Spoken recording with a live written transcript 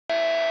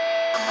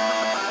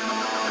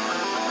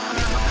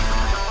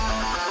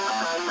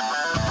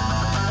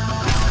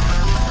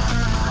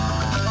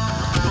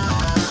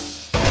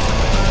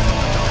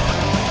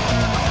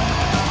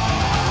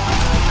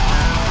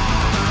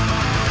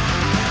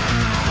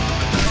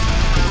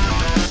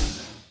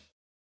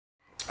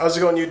How's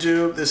it going,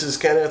 YouTube? This is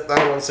Kenneth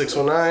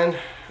 91619.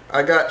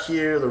 I got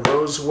here the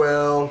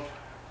Rosewill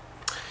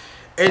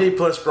 80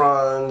 plus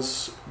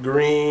bronze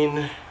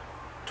green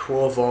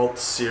 12 volt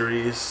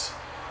series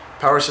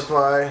power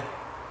supply,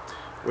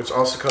 which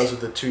also comes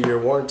with a 2-year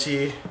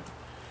warranty.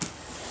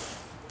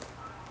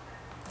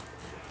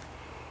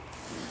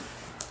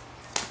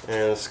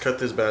 And let's cut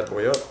this bad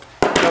boy up.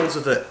 It comes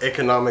with an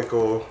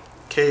economical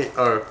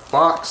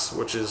box,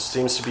 which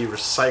seems to be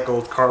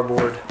recycled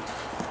cardboard.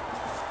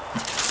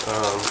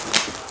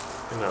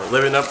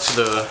 Living up to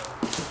the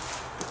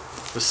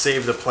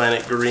Save the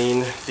Planet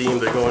Green theme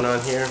they're going on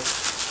here.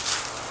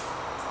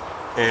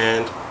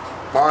 And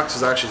box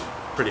is actually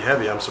pretty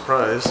heavy. I'm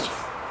surprised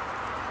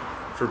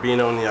for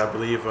being only, I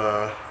believe,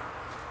 a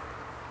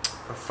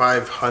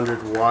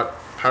 500 watt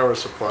power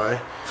supply.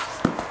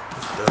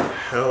 What the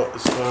hell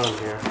is going on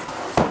here?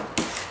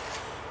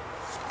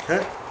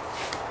 Okay.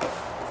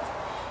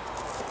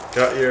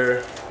 Got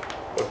your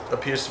what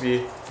appears to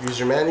be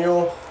user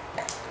manual.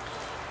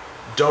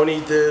 Don't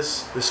eat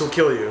this. This will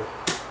kill you.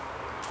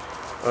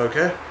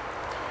 Okay.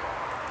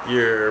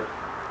 Your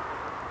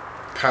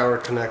power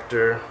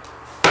connector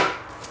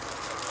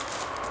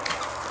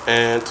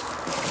and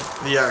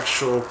the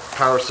actual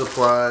power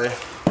supply,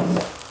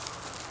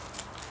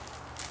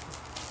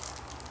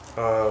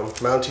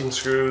 mounting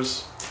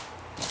screws,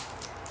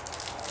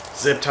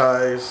 zip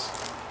ties,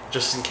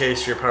 just in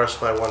case your power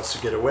supply wants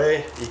to get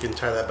away. You can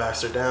tie that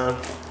bastard down.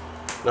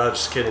 No,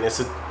 just kidding. It's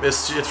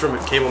from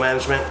cable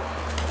management,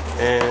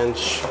 and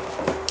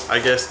I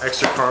guess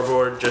extra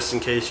cardboard just in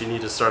case you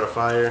need to start a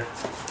fire.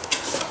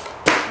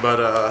 But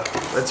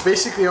that's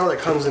basically all that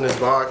comes in this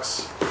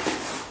box.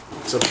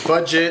 It's a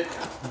budget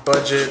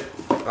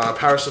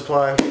power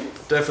supply.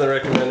 Definitely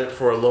recommend it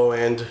for a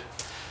low-end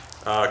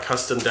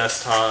custom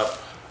desktop.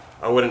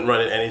 I wouldn't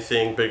run it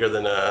anything bigger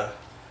than a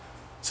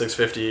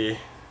 650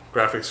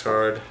 graphics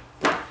card.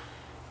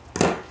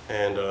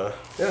 And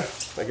yeah,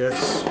 I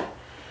guess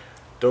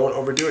don't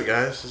overdo it,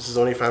 guys. This is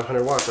only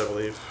 500 watts, I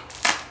believe.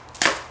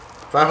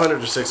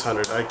 500 or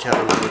 600, I can't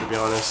remember, to be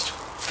honest.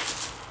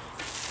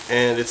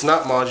 And it's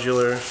not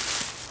modular,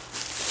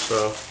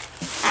 so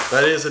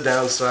that is a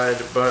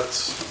downside, but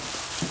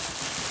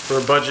for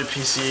a budget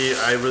PC,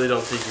 I really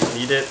don't think you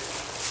need it.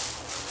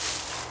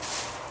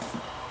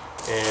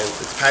 And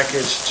it's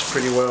packaged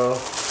pretty well.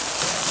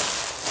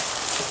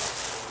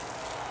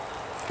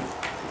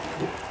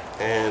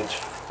 And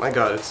my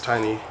god, it's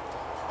tiny.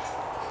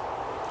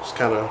 It's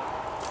kind of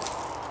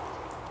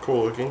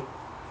cool looking.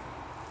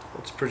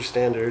 It's pretty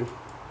standard.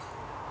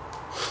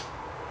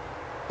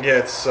 Yeah,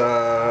 it's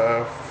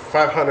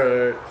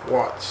 500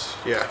 watts.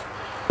 Yeah.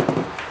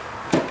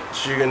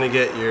 So you're gonna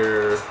get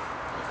your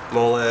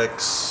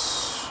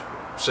Molex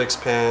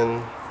 6-pin,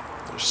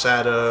 your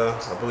SATA.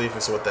 I believe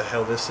it's what the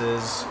hell this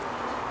is.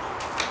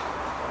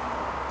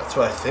 That's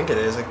what I think it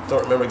is. I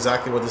don't remember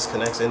exactly what this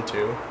connects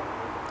into.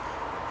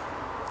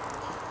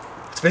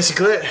 That's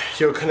basically it.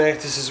 You'll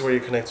connect. This is where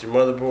you connect your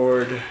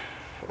motherboard.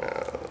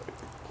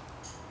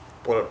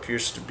 What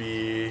appears to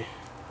be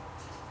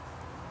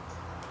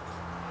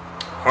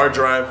hard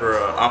drive or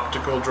an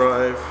optical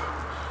drive.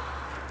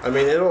 I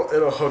mean,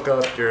 it'll hook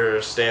up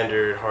your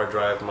standard hard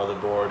drive,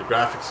 motherboard,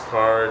 graphics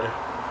card,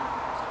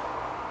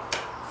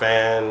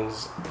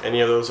 fans,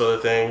 any of those other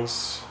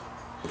things.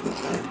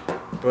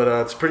 But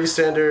it's pretty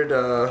standard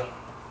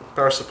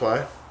power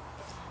supply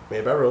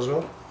made by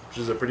Rosewill, which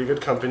is a pretty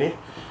good company.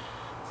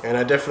 And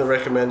I definitely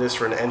recommend this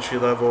for an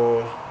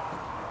entry-level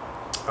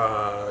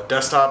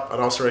desktop. I'd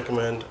also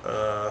recommend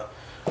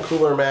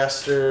Cooler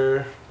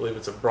Master. I believe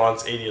it's a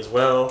bronze 80 as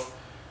well,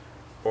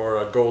 or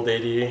a gold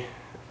 80,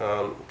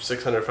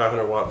 600,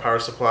 500 watt power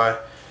supply.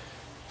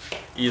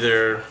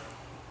 Either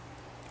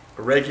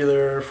a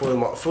regular, fully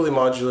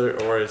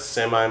modular, or a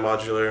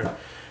semi-modular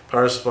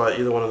power supply.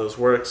 Either one of those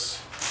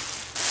works.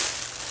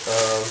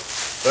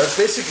 That's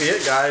basically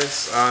it,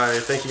 guys. I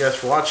thank you guys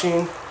for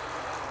watching.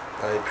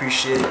 I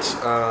appreciate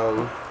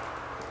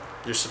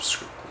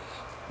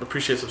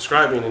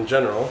subscribing in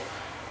general,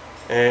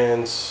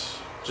 and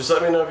just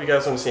let me know if you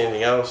guys want to see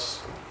anything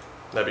else.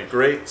 That'd be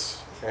great.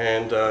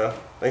 And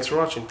thanks for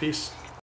watching. Peace.